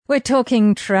We're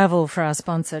talking travel for our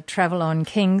sponsor, Travel on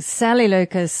King. Sally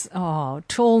Lucas,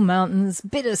 tall mountains,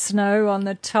 bit of snow on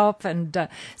the top and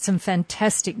some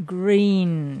fantastic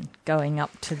green going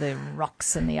up to the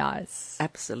rocks and the ice.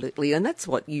 Absolutely, and that's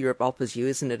what Europe offers you,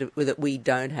 isn't it, that we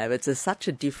don't have. It's such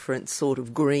a different sort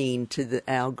of green to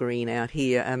our green out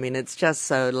here. I mean, it's just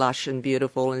so lush and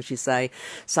beautiful, and as you say,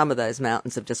 some of those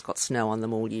mountains have just got snow on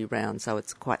them all year round, so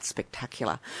it's quite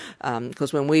spectacular.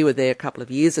 Because when we were there a couple of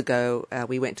years ago,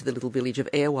 we went to the little village of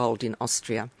Ehrwald in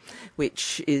Austria,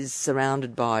 which is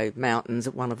surrounded by mountains,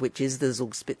 one of which is the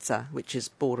Zugspitze, which is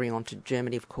bordering onto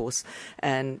Germany, of course.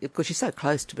 And of course, you're so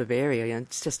close to Bavaria, you know,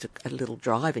 it's just a little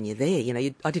drive and you're there. You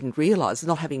know, I didn't realise,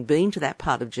 not having been to that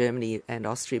part of Germany and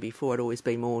Austria before, I'd always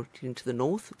been more into the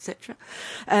north, etc.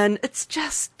 And it's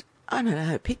just, I don't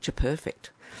know, picture perfect.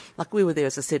 Like we were there,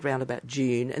 as I said, round about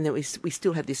June, and then we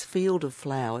still have this field of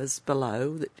flowers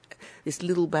below, this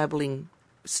little babbling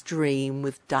stream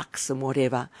with ducks and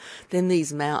whatever. Then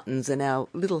these mountains, and our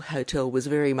little hotel was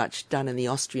very much done in the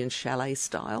Austrian chalet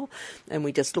style, and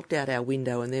we just looked out our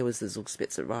window and there was the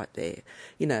Zugspitze right there.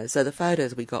 You know, so the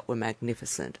photos we got were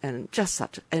magnificent, and just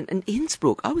and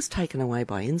Innsbruck, I was taken away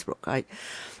by Innsbruck. I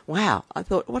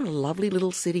thought, what a lovely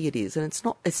little city it is, and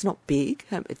it's not big.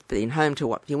 It's been home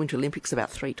to the Winter Olympics about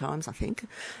 3 times, I think.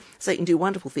 So you can do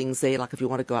wonderful things there, like if you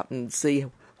want to go up and see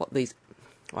what these,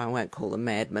 well, I won't call them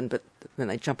madmen, but when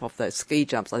they jump off those ski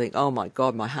jumps, I think, oh my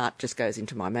God, my heart just goes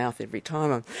into my mouth every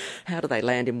time. How do they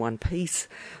land in one piece?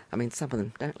 I mean, some of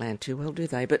them don't land too well, do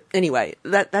they? But anyway,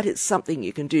 that is something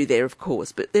you can do there, of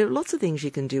course. But there are lots of things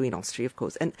you can do in Austria, of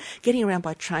course. And getting around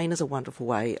by train is a wonderful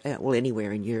way. Well,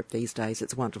 anywhere in Europe these days,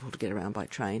 it's wonderful to get around by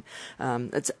train.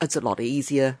 It's a lot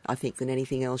easier, I think, than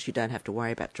anything else. You don't have to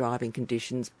worry about driving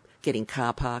conditions. Getting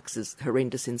car parks is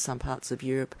horrendous in some parts of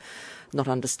Europe, not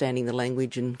understanding the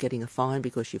language and getting a fine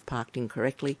because you've parked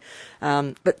incorrectly.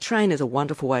 But train is a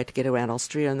wonderful way to get around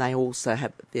Austria, and they also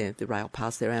have the rail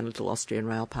pass, their own little Austrian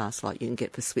rail pass like you can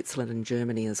get for Switzerland and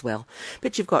Germany as well.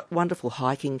 But you've got wonderful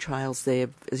hiking trails there,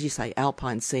 as you say,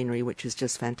 alpine scenery, which is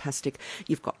just fantastic.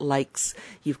 You've got lakes,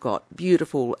 you've got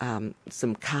beautiful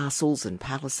some castles and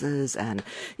palaces, and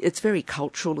it's very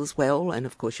cultural as well. And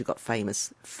of course you've got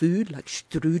famous food like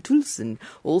strudel and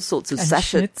all sorts of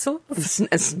schnitzel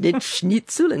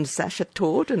and Sascha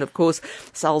Torte, and of course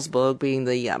Salzburg being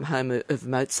the home of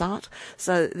Mozart.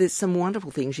 So there's some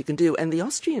wonderful things you can do, and the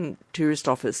Austrian Tourist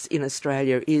Office in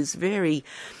Australia is very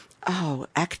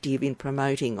active in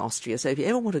promoting Austria. So if you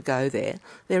ever want to go there,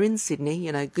 they're in Sydney,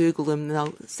 you know, Google them,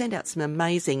 they'll send out some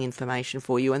amazing information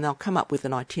for you, and they'll come up with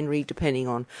an itinerary depending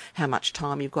on how much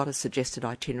time you've got, a suggested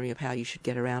itinerary of how you should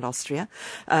get around Austria.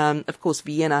 Of course,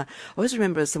 Vienna, I always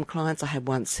remember some clients I had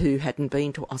once who hadn't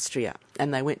been to Austria,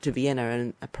 and they went to Vienna,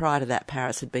 and prior to that,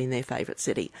 Paris had been their favourite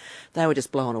city. They were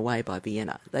just blown away by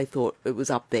Vienna. They thought it was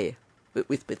up there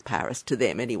with Paris, to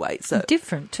them anyway. So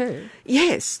different too.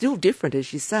 Yes, still different,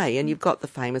 as you say. And you've got the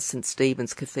famous St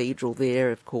Stephen's Cathedral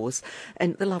there, of course,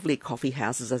 and the lovely coffee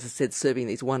houses, as I said, serving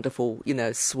these wonderful, you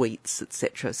know, sweets,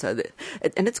 etc. So that,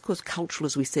 and it's, of course, cultural,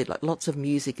 as we said, like lots of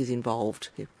music is involved,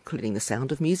 including the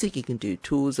Sound of Music. You can do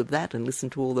tours of that and listen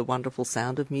to all the wonderful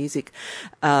sound of music.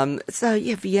 So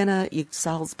yeah, Vienna,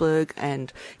 Salzburg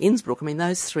and Innsbruck, I mean,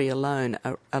 those 3 alone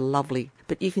are lovely.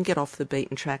 But you can get off the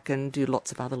beaten track and do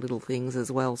lots of other little things as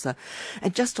well. So,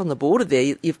 and just on the border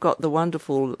there, you've got the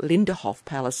wonderful Linderhof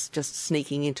Palace just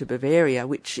sneaking into Bavaria,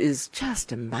 which is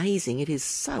just amazing. It is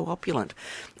so opulent.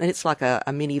 And it's like a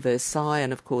mini Versailles.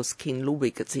 And of course, King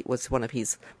Ludwig, it was one of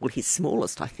his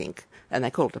smallest, I think. And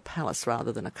they call it a palace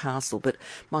rather than a castle. But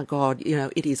my God, you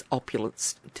know, it is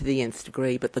opulence to the nth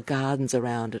degree, but the gardens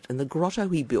around it and the grotto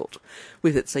he built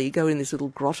with it. So you go in this little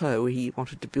grotto, he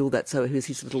wanted to build that, so it was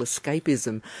his little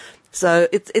escapism. So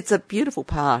it's a beautiful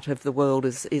part of the world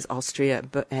is Austria,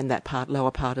 and that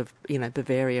lower part of, you know,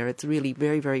 Bavaria. It's really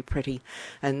very, very pretty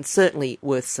and certainly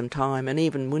worth some time. And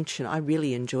even München, I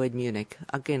really enjoyed Munich.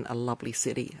 Again, a lovely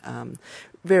city,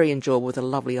 very enjoyable with a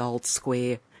lovely old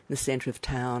square in the centre of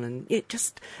town, and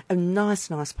just a nice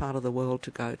part of the world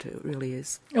to go to. It really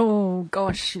is. Oh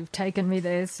gosh, you've taken me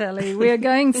there, Sally. We are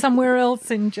going somewhere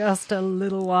else in just a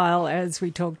little while as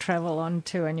we talk travel on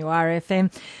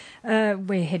 2NURFM.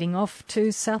 We're heading off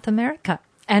to South America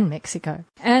and Mexico.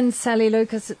 And Sally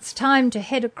Lucas, it's time to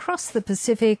head across the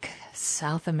Pacific,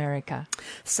 South America.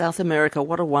 South America,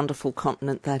 what a wonderful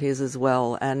continent that is as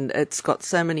well. And it's got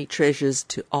so many treasures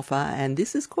to offer. And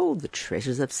this is called the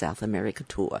Treasures of South America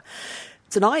Tour.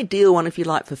 It's an ideal one, if you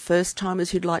like, for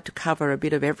first-timers who'd like to cover a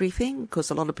bit of everything,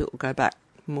 because a lot of people go back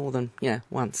more than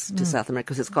once to South America,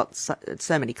 because it's got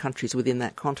so many countries within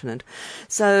that continent.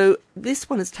 So this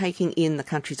one is taking in the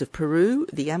countries of Peru,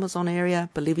 the Amazon area,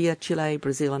 Bolivia, Chile,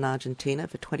 Brazil and Argentina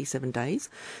for 27 days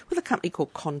with a company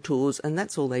called Contours, and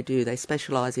that's all they do. They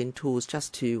specialise in tours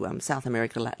just to South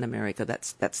America, Latin America.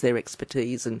 That's their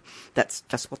expertise, and that's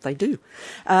just what they do.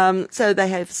 So they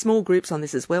have small groups on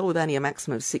this as well, with only a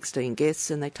maximum of 16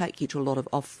 guests, and they take you to a lot of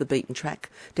off-the-beaten-track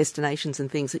destinations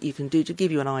and things that you can do. To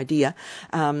give you an idea,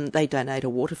 they donate a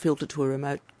water filter to a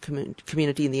remote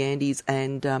community in the Andes,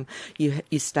 and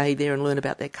you stay there and learn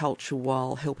about their culture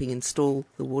while helping install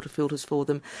the water filters for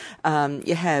them.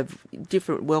 You have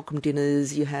different welcome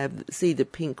dinners. You see the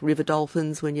pink river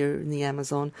dolphins when you're in the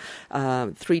Amazon,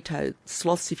 three-toed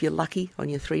sloths if you're lucky on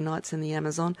your 3 nights in the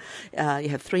Amazon. You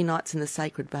have 3 nights in the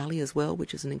Sacred Valley as well,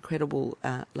 which is an incredible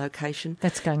location.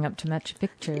 That's going up to Machu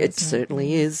Picchu. It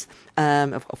certainly is.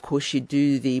 Of course, you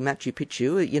do the Machu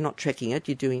Picchu. You're not trekking it.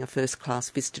 You're doing a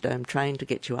first-class Vistadome train to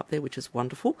get you up there, which is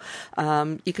wonderful.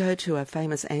 You go to a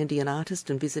famous Andean artist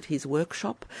and visit his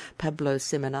workshop, Pablo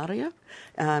Seminario.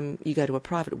 You go to a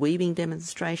private weaving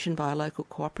demonstration by a local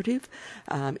cooperative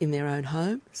in their own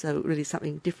home, so really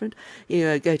something different.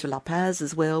 You go to La Paz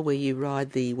as well, where you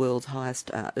ride the world's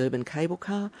highest urban cable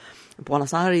car. In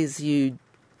Buenos Aires, you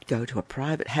go to a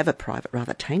private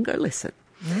tango lesson.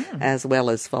 As well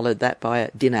as followed that by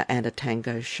a dinner and a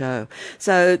tango show.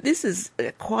 So this is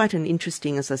quite an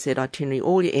interesting, as I said, itinerary.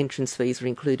 All your entrance fees are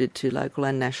included to local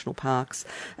and national parks,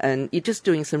 and you're just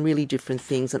doing some really different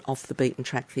things and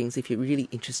off-the-beaten-track things if you're really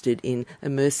interested in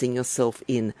immersing yourself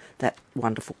in that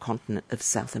wonderful continent of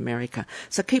South America.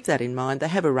 So keep that in mind. They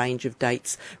have a range of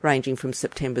dates ranging from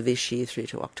September this year through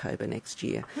to October next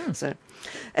year. So,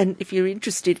 and if you're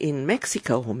interested in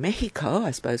Mexico, or Mexico,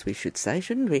 I suppose we should say,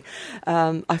 shouldn't we?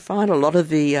 I find a lot of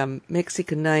the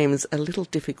Mexican names a little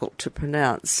difficult to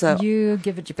pronounce. So you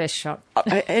give it your best shot.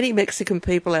 Any Mexican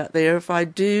people out there, if I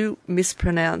do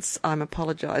mispronounce, I'm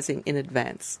apologising in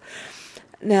advance.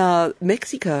 Now,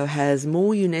 Mexico has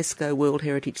more UNESCO World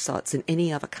Heritage Sites than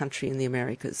any other country in the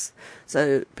Americas.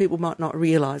 So people might not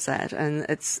realise that. And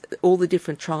it's all the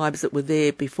different tribes that were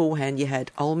there beforehand. You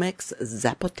had Olmecs,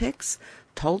 Zapotecs,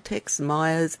 Toltecs,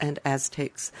 Mayas and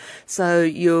Aztecs. So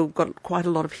you've got quite a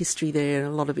lot of history there and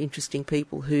a lot of interesting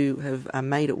people who have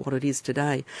made it what it is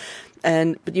today.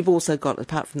 But you've also got,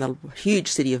 apart from the huge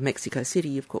city of Mexico City,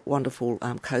 you've got wonderful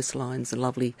coastlines and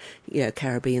lovely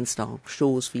Caribbean-style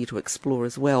shores for you to explore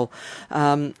as well.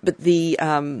 But the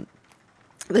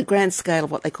grand scale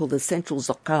of what they call the Central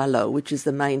Zocalo, which is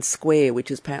the main square,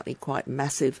 which is apparently quite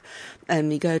massive,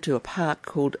 and you go to a park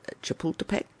called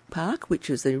Chapultepec Park, which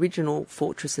was the original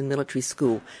fortress and military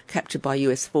school captured by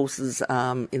US forces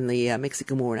in the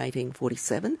Mexican War in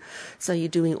 1847. So you're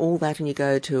doing all that, and you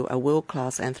go to a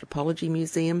world-class anthropology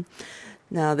museum.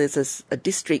 Now there's a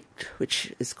district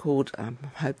which is called,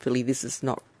 hopefully this is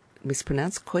not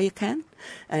mispronounced, Coyoacan,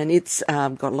 and it's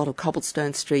got a lot of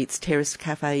cobblestone streets, terraced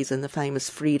cafes and the famous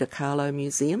Frida Kahlo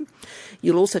Museum.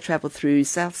 You'll also travel through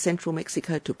south central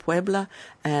Mexico to Puebla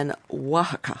and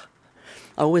Oaxaca.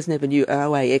 I always never knew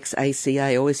Oaxaca.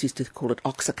 I always used to call it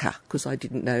Oaxaca because I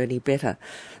didn't know any better.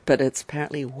 But it's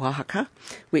apparently Oaxaca,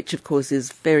 which of course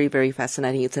is very, very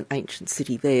fascinating. It's an ancient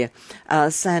city there.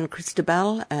 San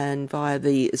Cristobal and via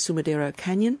the Sumidero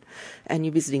Canyon. And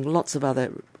you're visiting lots of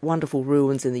other wonderful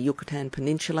ruins in the Yucatan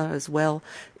Peninsula as well.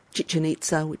 Chichen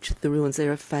Itza, which the ruins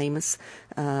there are famous,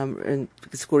 and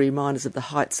it's reminders of the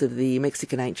heights of the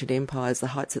Mexican ancient empires, the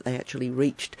heights that they actually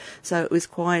reached. So it was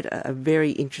quite a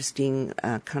very interesting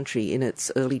country in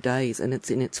its early days, and it's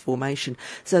in its formation.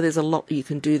 So there's a lot you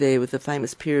can do there with the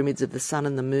famous pyramids of the sun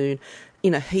and the moon.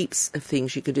 Heaps of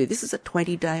things you can do. This is a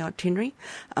 20-day itinerary.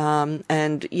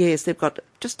 And yes, they've got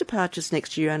just departures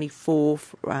next year, only for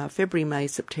February, May,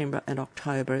 September and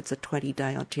October. It's a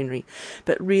 20-day itinerary.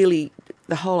 But really,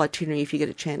 the whole itinerary, if you get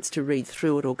a chance to read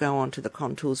through it or go onto the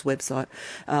Contours website,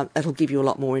 it'll give you a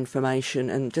lot more information,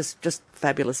 and just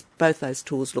fabulous. Both those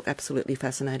tours look absolutely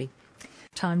fascinating.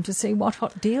 Time to see what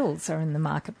hot deals are in the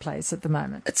marketplace at the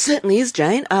moment. It certainly is,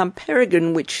 Jane.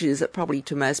 Peregrine, which is probably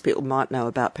to most people might know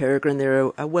about Peregrine,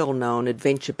 they're a well-known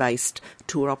adventure-based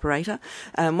tour operator.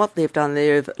 What they've done,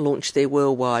 they've launched their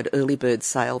worldwide early bird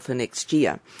sale for next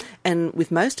year. And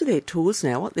with most of their tours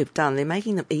now, what they've done, they're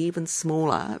making them even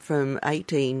smaller, from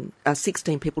 16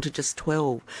 people to just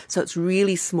 12. So it's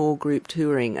really small group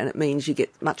touring, and it means you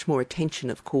get much more attention,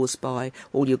 of course, by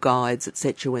all your guides,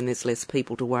 etc., when there's less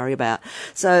people to worry about.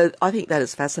 So I think that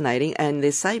is fascinating, and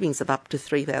there's savings of up to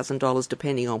 $3,000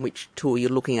 depending on which tour you're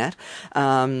looking at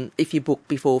if you book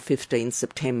before 15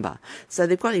 September. So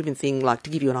they've got even thing like, to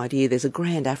give you an idea, there's a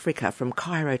Grand Africa from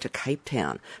Cairo to Cape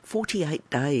Town, 48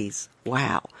 days.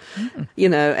 Wow. You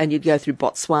know, and you'd go through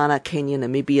Botswana, Kenya,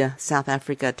 Namibia, South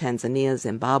Africa, Tanzania,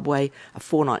 Zimbabwe, a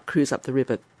 4-night cruise up the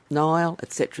River Nile,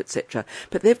 etc., etc.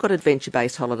 But they've got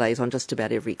adventure-based holidays on just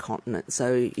about every continent.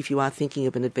 So if you are thinking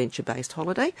of an adventure-based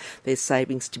holiday, there's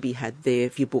savings to be had there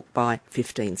if you book by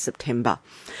 15 September.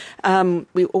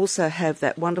 We also have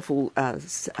that wonderful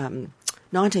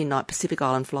 19-night Pacific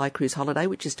Island Fly Cruise holiday,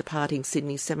 which is departing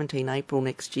Sydney 17 April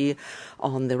next year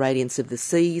on the Radiance of the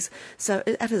Seas. So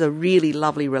that is a really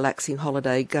lovely, relaxing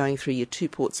holiday going through your 2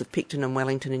 ports of Picton and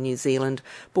Wellington in New Zealand,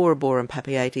 Bora Bora and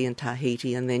Papeete and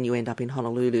Tahiti, and then you end up in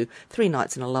Honolulu, 3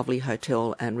 nights in a lovely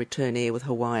hotel and return air with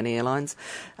Hawaiian Airlines.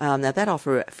 Now that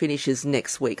offer finishes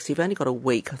next week, so you've only got a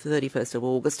week, 31st of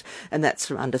August, and that's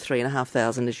from under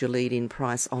 $3,500 as your lead-in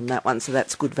price on that one, so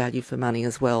that's good value for money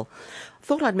as well.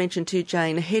 Thought I'd mention too,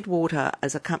 Jane, Headwater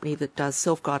as a company that does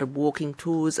self-guided walking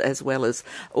tours as well as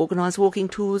organised walking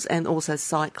tours and also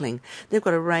cycling. They've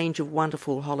got a range of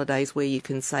wonderful holidays where you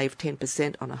can save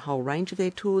 10% on a whole range of their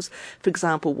tours. For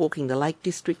example, walking the Lake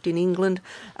District in England,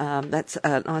 that's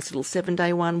a nice little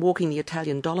 7-day one. Walking the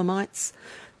Italian Dolomites.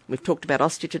 We've talked about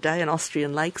Austria today, an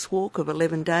Austrian Lakes Walk of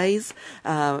 11 days.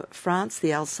 France,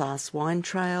 the Alsace Wine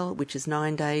Trail, which is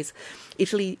 9 days.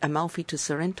 Italy, Amalfi to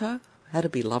Sorrento.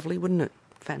 That'd be lovely, wouldn't it?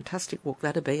 Fantastic walk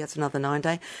that'd be. That's another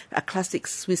 9-day. A classic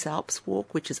Swiss Alps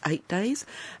walk, which is 8 days.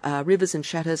 Rivers and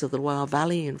Chateaux of the Loire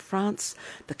Valley in France.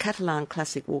 The Catalan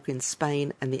Classic Walk in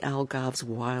Spain. And the Algarve's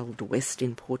Wild West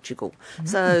in Portugal.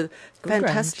 So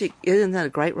fantastic. Isn't that a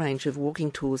great range of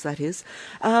walking tours, that is?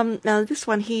 Now, this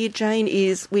one here, Jane,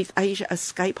 is with Asia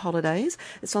Escape Holidays.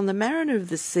 It's on the Mariner of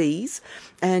the Seas.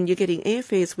 And you're getting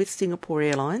airfares with Singapore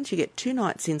Airlines. You get 2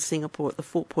 nights in Singapore at the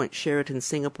 4 Point Sheraton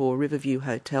Singapore Riverview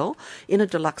Hotel in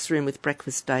a deluxe room with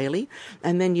breakfast daily,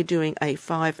 and then you're doing a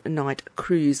 5-night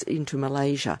cruise into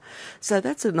Malaysia. So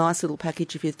that's a nice little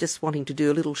package if you're just wanting to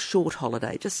do a little short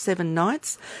holiday, just 7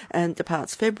 nights, and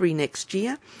departs February next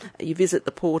year. You visit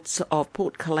the ports of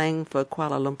Port Kelang for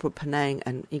Kuala Lumpur, Penang,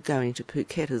 and you go into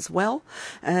Phuket as well,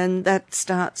 and that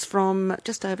starts from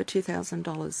just over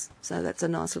 $2,000. So that's a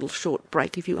nice little short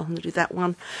break if you want to do that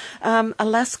one.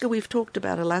 Alaska, we've talked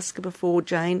about Alaska before,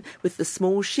 Jane, with the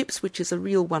small ships, which is a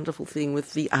real wonderful thing with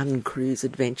the Uncruise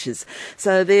Adventures.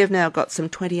 So they've now got some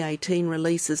 2018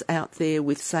 releases out there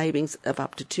with savings of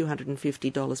up to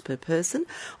 $250 per person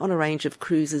on a range of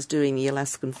cruises doing the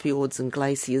Alaskan fjords and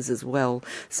glaciers as well.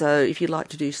 So if you'd like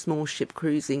to do small ship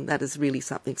cruising, that is really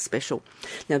something special.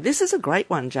 Now this is a great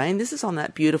one, Jane. This is on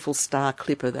that beautiful Star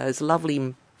Clipper, those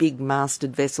lovely big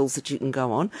masted vessels that you can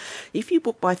go on. If you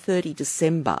book by 30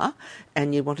 December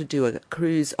and you want to do a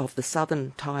cruise of the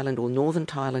southern Thailand or northern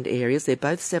Thailand areas, they're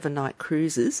both 7-night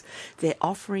cruises. They're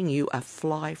offering you a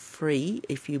fly free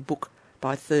if you book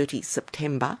by 30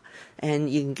 September, and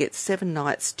you can get 7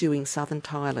 nights doing southern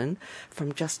Thailand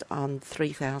from just on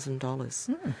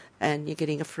 $3,000. And you're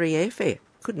getting a free airfare.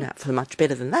 Couldn't ask for much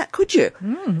better than that, could you?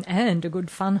 And a good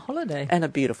fun holiday. And a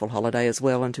beautiful holiday as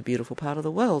well, and to a beautiful part of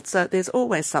the world. So there's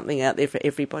always something out there for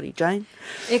everybody, Jane.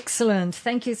 Excellent.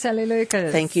 Thank you, Sally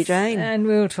Lucas. Thank you, Jane. And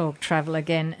we'll talk travel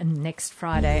again next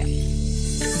Friday.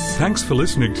 Thanks for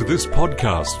listening to this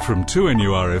podcast from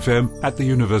 2NURFM at the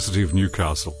University of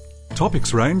Newcastle.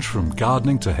 Topics range from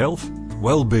gardening to health,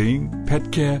 well-being,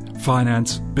 pet care,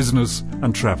 finance, business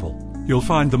and travel. You'll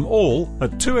find them all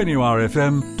at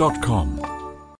 2NURFM.com.